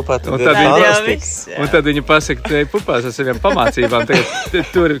āķis lūpā, tad ir fantastika. Un tad viņa pasaka, te pupās ar saviem pamācībām.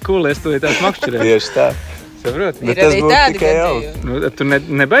 Tagad tur ir cool, es to ir tās makšķerē. Tieši tā. Saproti? Ir arī tādi gadījumi. Tu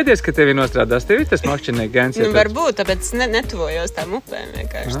nebaidies, ka tevi nostrādās? Tev ir tas makšķernieks gens? Varbūt, tāpēc netuvojos tām upēm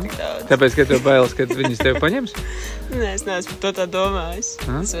vienkārši tik daudz. Tāpēc, ka tev bailes, ka viņas tevi paņems? Nē, es neesmu to tā domājis.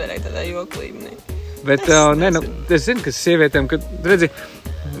 Tas vairāk tādā joklīmenī. Bet, es zinu, ka sievietēm, kad, redzi,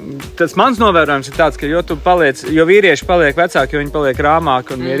 tas mans novērojums ir tāds, ka jo vīrieši paliek vecāki, jo viņi paliek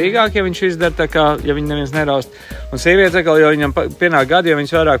rāmāki un mierīgāki, ja viņš izdara tā kā, ja viņi neviens neraust. Un sievietes atkal, jo viņam pienāk gadi, jo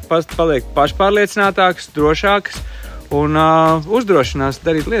viņas vairāk paliek pašpārliecinātākas, drošākas un uzdrošinās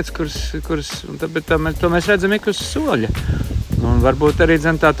darīt lietas, kuras to mēs redzam ik uz soļa. Un varbūt arī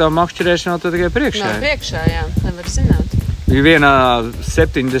tā makšķerēšana to tikai priekšā. Nav priekšā, jā, nevar zināt. Vienā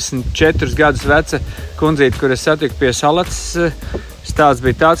 74 gadus veca kundzīte, kur es satiku pie salats, stāsts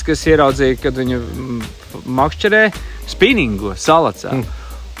bija tāds, ka es ieraudzīju, kad viņu makšķerē spinningo salacā.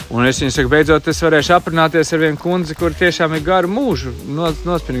 Un es viņu saku, beidzot, es varēšu aprunāties ar vienu kundzi, kur tiešām ir garu mūžu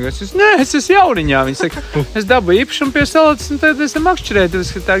nospinningot. Es esmu jauniņā. Viņa saka, es dabu īpašumu pie salacas, un tad es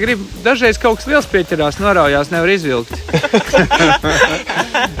makšķerēju. Dažreiz kaut kas liels pieķerās, noraujās, nevar izvilkt.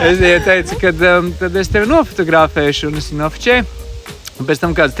 Es teicu, ka tad es tevi nofotografēšu, un es viņu nofočēju. Un pēc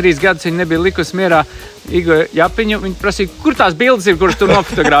tam kāds 3 gadus viņa nebija likusi mierā Igo Japiņu. Viņa prasīja, kur tās bildes ir, kuras tu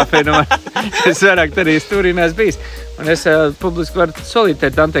nofotografēji. Nu, es vairāk arī stūrī neesmu bijis. Un es publiski varu solīt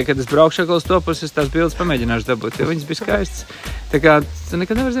teikt tantei, kad es braukšu atkal uz to pusi, es tās bildes pamēģināšu dabūt, jo viņas bija skaistas. Tā kā tu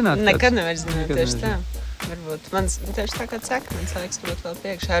nekad nevar zināt. Nekad nevar zināt, tieši tā. Varbūt mans tieši tā kā saka, mans laiks būtu vēl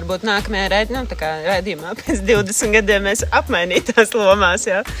priekšā. Varbūt nākamajā raidījumā pēc 20 gadiem mēs apmainītās lomās,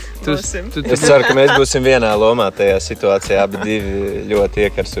 jā. Es ceru, ka mēs būsim vienā lomā tajā situācijā, abi divi ļoti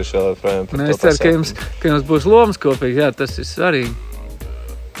iekarsuši vēl projām par to Es ceru, ka jums būs lomas kopīgi, jā, tas ir svarīgi.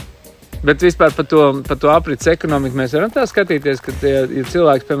 Bet vispār par to aprits ekonomiku mēs varam tā skatīties, ka tie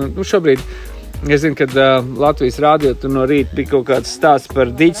cilvēki, piemēram, šobrīd, es zinu, ka Latvijas rādio tur no rīta bija kaut kāds stāsts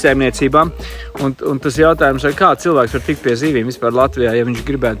par dīķsaimniecībām, un tas jautājums, vai kā cilvēks var tikt pie zīvīm vispār Latvijā, ja viņš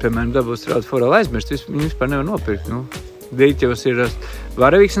gribētu, piemēram, dabūt strautu foreli aizmirst, viņi vispār nevar nopirkt. Nu, dīķos ir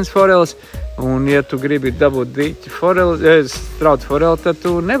varavīksnes foreles, un ja tu gribi dabūt dīķi foreli, strautu foreli, tad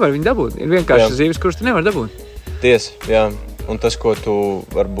tu nevari viņu dabūt. Ir vienkārši zīves, kuras tu nevar dabūt. Tiesa, jā. Un tas, ko tu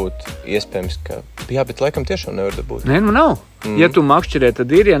varbūt iespējams, ka... Jā, bet laikam tiešām nevar dabūt. Nē, nu nav. Ja tu makšķerē, tad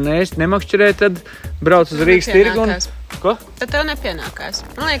ir. Ja nemakšķerē, tad brauc uz Rīgas tirgu un... Ko? Tad tev nepienākās.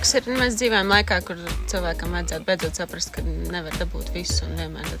 Man liekas, mēs dzīvojam laikā, kur cilvēkam vajadzētu beidzot saprast, ka nevar dabūt visu un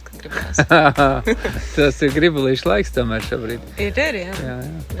vienmēr tad, kad gribās. Tas ir gribulīšu laiks tomēr šobrīd. Ir, jā.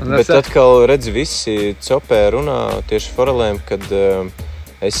 Bet atkal redzi, visi copē runā tieši forelēm, kad...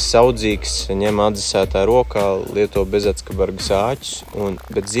 esi saudzīgs, ņem atdzesētā rokā, lieto bezatskabargas āķus,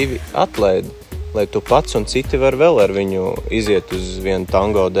 bet zivi atlaid, lai tu pats un citi var vēl ar viņu iziet uz vienu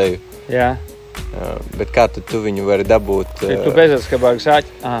tango deju. Jā. Bet kā tad tu viņu vari dabūt? Tu bezatskabargas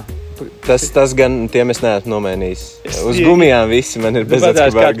āķi? Tas gan tiem es neesmu nomainījis. Uz gumijām visi man ir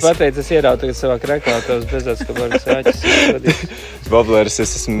bezatskabargas. Kāds pateic, es ierautu tagad savā kreklā tavas bezatskabargas āķis.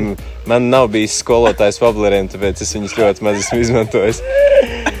 Wobleris, man nav bijis skolotājs wobleriem, tāpēc es viņus ļoti maz esmu izmantojis.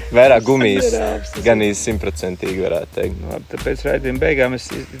 Vairāk gumijas, gan 100% varētu teikt. Labi, tāpēc raidījuma beigām es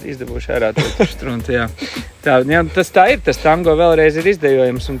izdabūšu ārā to štruntu, jā. Tas tā ir, tas tango vēlreiz ir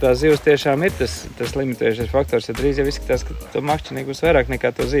izdejojums, un tās zivs tiešām ir tas limitējušais faktors, ja drīz jau izskatās, ka to makšķinīgi būs vairāk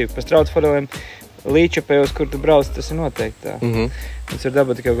nekā to zivu. Pa strautu foreliem līčapējos, kur tu brauc, tas ir noteikti tā. Mums ir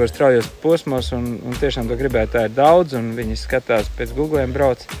dabūt kaut kādos straujos posmos, un tiešām to gribētu, tā ir daudz, un viņi skatās pēc googlēm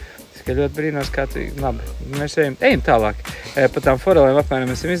brauc. Ka ļoti brīnos, kā tu... Labi, mēs ejam tālāk. Pa tām forelēm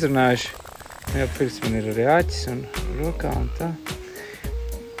apmēram esam izrunājuši. Jā, pirks man ir arī āķis un rokā un tā.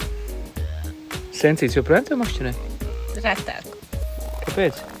 Sencīts joprojām tev makšķinē? Retāk.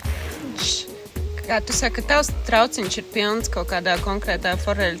 Kāpēc? Kā tu saki, ka tavs trauciņš ir pilns kaut kādā konkrētā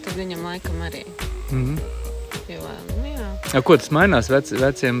foreļa, tad viņam laikam arī. Jo, jā. Ko tas mainās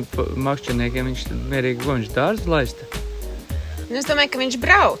veciem makšķiniekiem? Viņš mierīgi viņš dārzu laista? Es domāju, ka viņš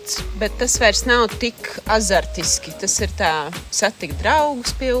brauc, bet tas vairs nav tik azartiski. Tas ir tā satikt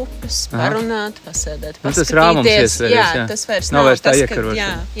draugus pie upes, parunāt, pasēdēt, paskatīties. Tas rāmums iesveries, jā. Tas vairs nav tas, tā ka...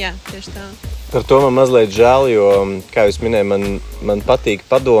 iekarošana. Jā, tieši tā. Par to man mazliet žēl, jo, kā jūs minēju, man patīk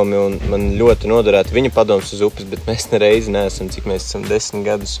padomi un man ļoti noderētu viņa padoms uz upes, bet mēs nereizi neesam, cik mēs esam 10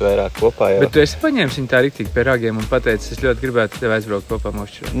 gadus vairāk kopā jau. Bet tu esi paņēmis viņu tā riktīgi pie ragiem un pateicis, es ļoti gribētu tev aizbraukt kopā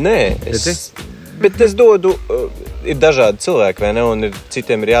mošķirā. Nē, bet es dodu, ir dažādi cilvēki, vai ne, un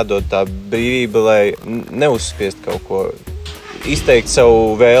citiem ir jādod tā brīvība, lai neuzspiest kaut ko, izteikt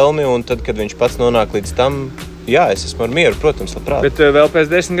savu vēlmi, un tad, kad viņš pats nonāk līdz tam, jā, es esmu ar mieru, protams, labprāt. Bet vēl pēc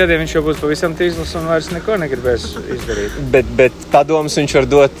 10 gadiem viņš jau būs pavisam tīzlis un vairs neko negribēs izdarīt. Bet padomus viņš var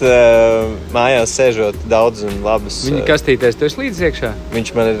dot mājās sēžot daudz un labas. Viņa kastītēs, tu esi līdz iekšā?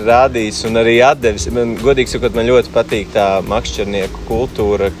 Viņš man ir rādījis un arī atdevis. Man, godīgi sakot, man ļoti patīk tā makšķernieku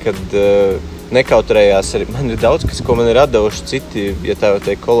kultūra, kad nekautrējās arī. Man ir daudz, ko man ir atdevuši citi, ja tā jau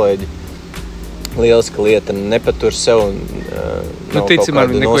teikt, kolēģi. Lieliska lieta, nepatur sev un tici man,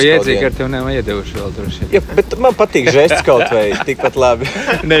 neko iedzīga ar tev nav iedevuši vēl droši. Jā, bet man patīk žests kaut vai tikpat labi.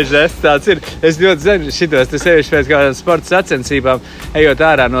 Ne, žests tāds ir. Es ļoti zinu šitos, tu sevišķi pēc kādām sporta sacensībām, ejot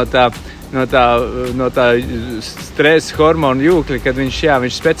ārā no tā stresa hormonu jūkļa, kad viņš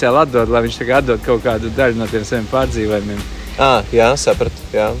speciāli atdod, lai viņš tagad atdod kaut kādu daļu no tiem saviem pārdzīvojumiem. Jā, sapratu,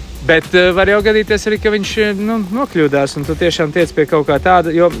 jā. Bet var jau gadīties arī, ka viņš nokļūdās un tu tiešām tiec pie kaut kā tāda,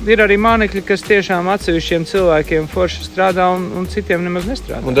 jo ir arī mānekļi, kas tiešām atsevišķiem cilvēkiem forši strādā un citiem nemaz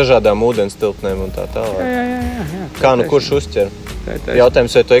nestrādā. Un dažādām ūdens tilpnēm un tā tālāk. Jā. Kā kurš uzķer?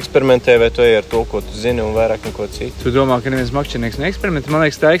 Jautājums, vai tu eksperimentē, vai tu ej ar to, ko tu zini un vairāk neko citu? Tu domā, ka neviens makšķernieks neeksperimentē? Man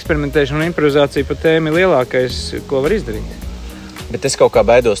liekas, tā eksperimentēšana un improvizācija pa tēmu ir lielākais, ko var izdarīt. Bet es kaut kā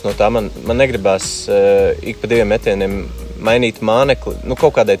baidos no tā. Man negribās ik pa 2 metieniem mainīt mānekli.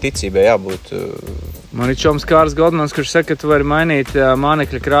 Kaut kādai ticībai jābūt Man ir čoms Kārls Goldmans, kurš saka, ka tu vari mainīt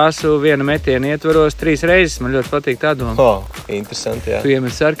mānekļa krāsu viena metiena ietvaros 3 reizes. Man ļoti patīk tā doma. Interesanti, jā. Tu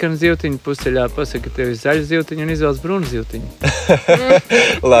iemet sarkanu zivtiņu, pusceļā pasaka, ka tev ir zaļa zivtiņa un izvēlas brūnu zivtiņu.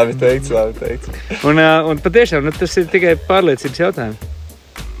 Labi teikts. Un patiešām, tas ir tikai pārliecības jautājums.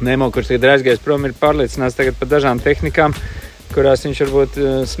 Nemo, kurš ir aizgājis prom, ir pārliecināts tagad par dažām tehnikām, kurās viņš varbūt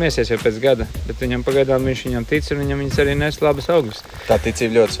smiesies jau pēc gada. Bet viņam pagaidām viņš viņam tic un viņam viņas arī nes labas augļus. Tā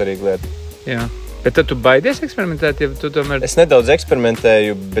ticība ļoti svarīga lieta. Jā. Bet tad tu baidies eksperimentēt, ja tu tomēr... Es nedaudz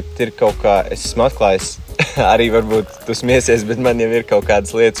eksperimentēju, bet ir kaut kā, es esmu atklājis, arī varbūt tu smiesies, bet man jau ir kaut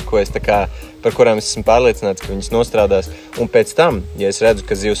kādas lietas, ko es tā kā, par kurām es esmu pārliecināts, ka viņas nostrādās. Un pēc tam, ja es redzu,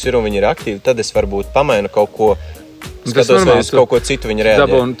 ka zivs ir un viņi ir aktīvi, tad es varbūt pamainu kaut ko, skatos, vai uz kaut ko citu viņi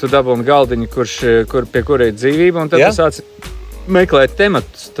reaģē. Tu dabūni galdiņu, pie kura ir dzīvība, un tad tu sāc meklēt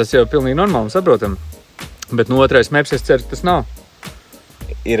tematus. Tas jau pilnīgi normāli, saprotam. Bet no otrais meps, es ceru, tas nav.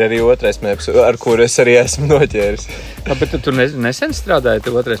 Ir arī otrais meps, ar kuru es arī esmu noķēris. Bet tu nesen strādāji,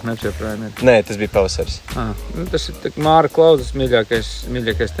 tev otrais meps joprojām ir? Nē, tas bija pavasaris. Tas ir Māra Klauzes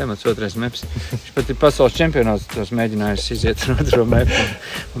mīļākais temats, otrais meps. Viņš pat ir pasaules čempionāts, tos mēģinājis iziet ar otro mepu.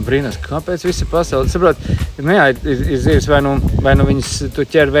 Un brīnās, kāpēc visa pasaule? Saprot, ir zīves, vai nu viņas tu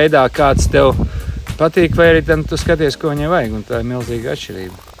ķer veidā, kāds tev patīk, vai arī tam tu skaties, ko viņai vajag, un tā ir milzīga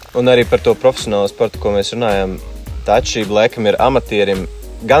atšķirība. Un arī par to profesionālo sportu, ko mēs runājam, tā atšķirība laikam ir amatierim.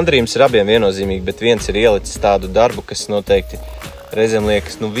 Gandarījums ir abiem viennozīmīgi, bet viens ir ielicis tādu darbu, kas noteikti reizēm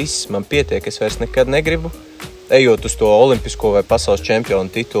liekas, viss, man pietiek, es vairs nekad negribu, ejot uz to olimpisko vai pasaules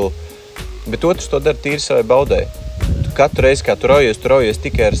čempionu titulu, bet otrs to dara tīri savai baudai. Tu katru reizi, kā tu raujies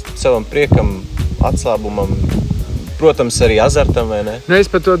tikai ar savam priekam, atslābumam, protams, arī azartam, vai ne? Es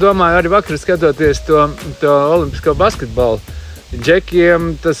par to domāju arī vakar skatoties to olimpisko basketbolu.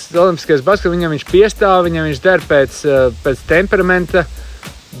 Džekiem tas olimpiskais basketbols, viņam viņš piestāv, viņam viņš der pēc temperamenta,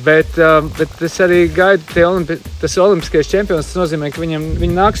 bet es arī gaidu tas olimpiskais čempions, tas nozīmē, ka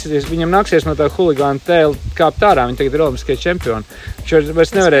viņam nāksies no tā huligāna tēla kāpt ārā, viņi tagad ir olimpiskais čempioni. Viņš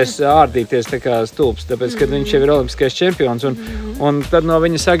vairs nevarēs ārdīties tā kā stulps, tāpēc, kad viņš jau ir olimpiskais čempions, un tad no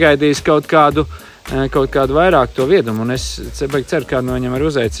viņa sagaidīs kaut kādu vairāk to viedumu, un es ceru, kā no viņam var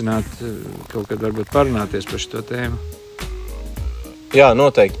uzaicināt kaut kad varbūt parunāties par šo tēmu. Jā,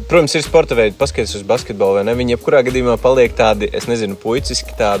 noteikti. Protams, ir sporta veidi, paskaties uz basketbolu, vai ne? Viņi jebkurā gadījumā paliek tādi, es nezinu,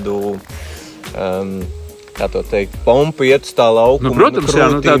 puiciski tādu, kā to teikt, pompu iet uz tā laukuma. Protams, jā,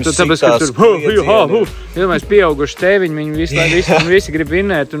 tāpēc, ka tur, mēs pieauguši tēviņi, viņi visi grib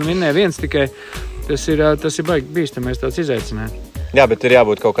vinnēt, un vinnē viens tikai, tas ir baigi bīstamais tāds izaicinājums. Jā, bet ir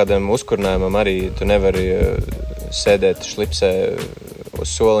jābūt kaut kādam uzkurinājumam arī, tu nevari sēdēt šlipsē uz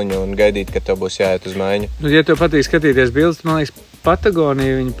soliņu un gaidīt, ka tev būs jāiet uz mājiņu. Ja tev patīk skatīties bildes, man liekas,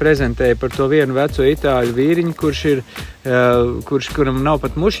 Patagonija viņi prezentēja par to vienu veco itāļu vīriņu, kuram nav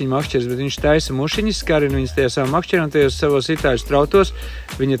pat mušiņu makšķeris, bet viņš taisa mušiņas, skarina viņas tajā savā makšķerī un tajos savos itāļu strautos.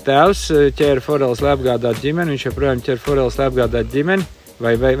 Viņa tēvs ķēra foreles, lai apgādātu ģimeni, viņš joprojām ķēra foreles, lai apgādātu ģimeni.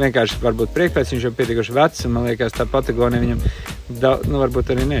 Vai vienkārši varbūt priekšpēc, viņš jau pietiekoši vecs, un man liekas, tā Patagonija viņam,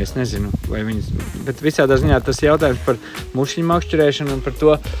 varbūt arī es nezinu, vai viņas, bet visādā ziņā tas jautājums par mušiņu makšķerēšanu un par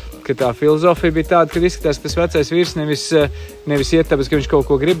to, ka tā filozofija bija tāda, ka izskatās, ka tas vecais vīrs nevis iet tāpēc, ka viņš kaut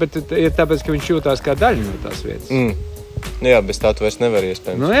ko grib, bet iet tāpēc, ka viņš jūtās kā daļa no tās vietas. Jā, bez tā tu vairs nevari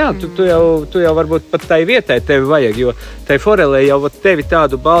iespējams. Jā, tu jau varbūt pat tai vietai tevi vajag, jo tai forelē jau tevi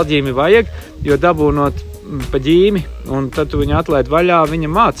tādu balģīmi vajag, jo dabūnot pa ģīmi, un tad tu viņu atlaid vaļā, viņa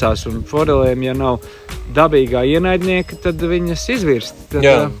mācās, un forelēm, ja nav dabīgā ienaidnieka, tad viņas izvirst.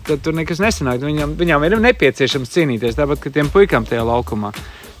 Tad tur nekas nesanāk. Viņām ir nepieciešams cīnīties, tāpat, ka tiem puikām tajā laukumā.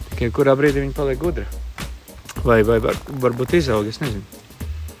 Tikai kurā brīdī viņi paliek gudri. Vai varbūt izaug, es nezinu.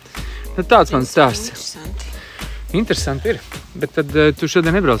 Tāds mans stāsts. Interesanti ir. Bet tad tu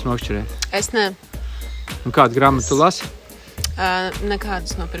šodien nebrauc makšķerēt? Es ne. Un kādu grāmatu tu lasi?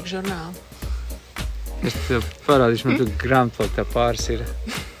 Nekādus nopirku žurnālu. Es tev parādīšu, man tu grāmatu tā pāris ir.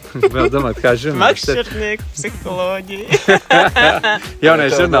 Vēl domāt, kā žurnāls. Makšķernieku psiholoģija.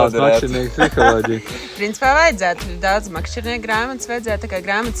 Jaunais žurnāls makšķernieku psiholoģija. Principā vajadzētu daudz makšķernieku grāmatas, vajadzētu tā kā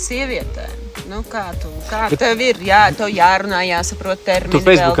grāmatas sievietēm. Kā tev ir? Jā, tev jārunā, jāsaprot termini. Tu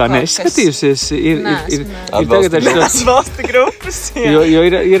Facebookā neskatījusies? Ir atbalsta grupas. Jo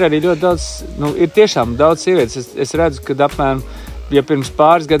ir arī ļoti daudz, ir tiešām daudz sievietes. Es redzu, ka apmēram, ja pirms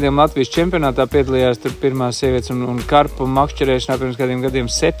pāris gadiem Latvijas čempionātā piedalījās tur pirmās sievietes un karpu makšķerēšanā pirms kādiem gadiem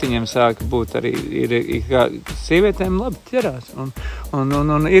 7 sāka būt arī ir sievietēm labi ķerās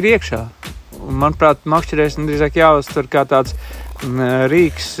un ir iekšā. Un, manuprāt, makšķerēšana drīzāk jāuztver kā tāds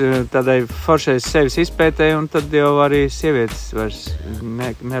rīks tādai foršai sevis izpētēji, un tad jau arī sievietes vairs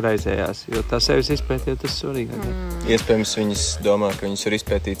neraizējās, jo tā sevis izpētē tas svarīgāk. Iespējams, viņas domā, ka viņas var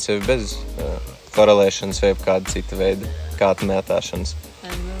izpētīt sevi bez korelēšanas vai kāda cita veida kāta mētāšanas.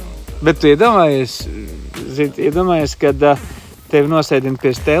 Bet tu iedomājies, kad tevi nosēdina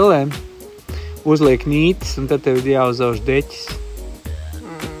pie stellēm, uzliek nītis un tad tev ir jāuzauž deķis.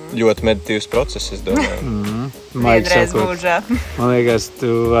 Ļoti meditīvs process, es domāju. Vienreiz mūžā. Man liekas,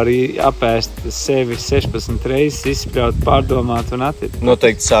 tu vari apēst sevi 16 reizes, izspļaut, pārdomāt un attikt.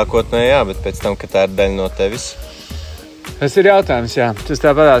 Noteikti sākotnēji, jā, bet pēc tam, ka tā ir daļa no tevis. Tas ir jautājums, jā. Tas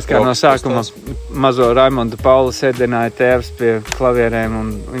tāpatās, kā no sākuma mazo Raimondu Paulu sēdināja tēvs pie klavierēm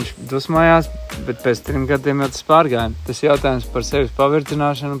un viņš dusmojās, bet pēc 3 gadiem jau tas pārgāja. Tas ir jautājums par sevis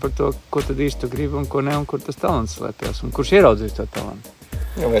pavirdzināšanu, par to, ko tad īsti tu gribi un ko ne, un kur tas talants slēpjas, un kurš ieraudzīs to talantu.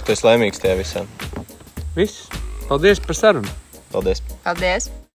 Vai tu esi laimīgs tajā visā? Viss. Paldies par sarunu. Paldies. Paldies.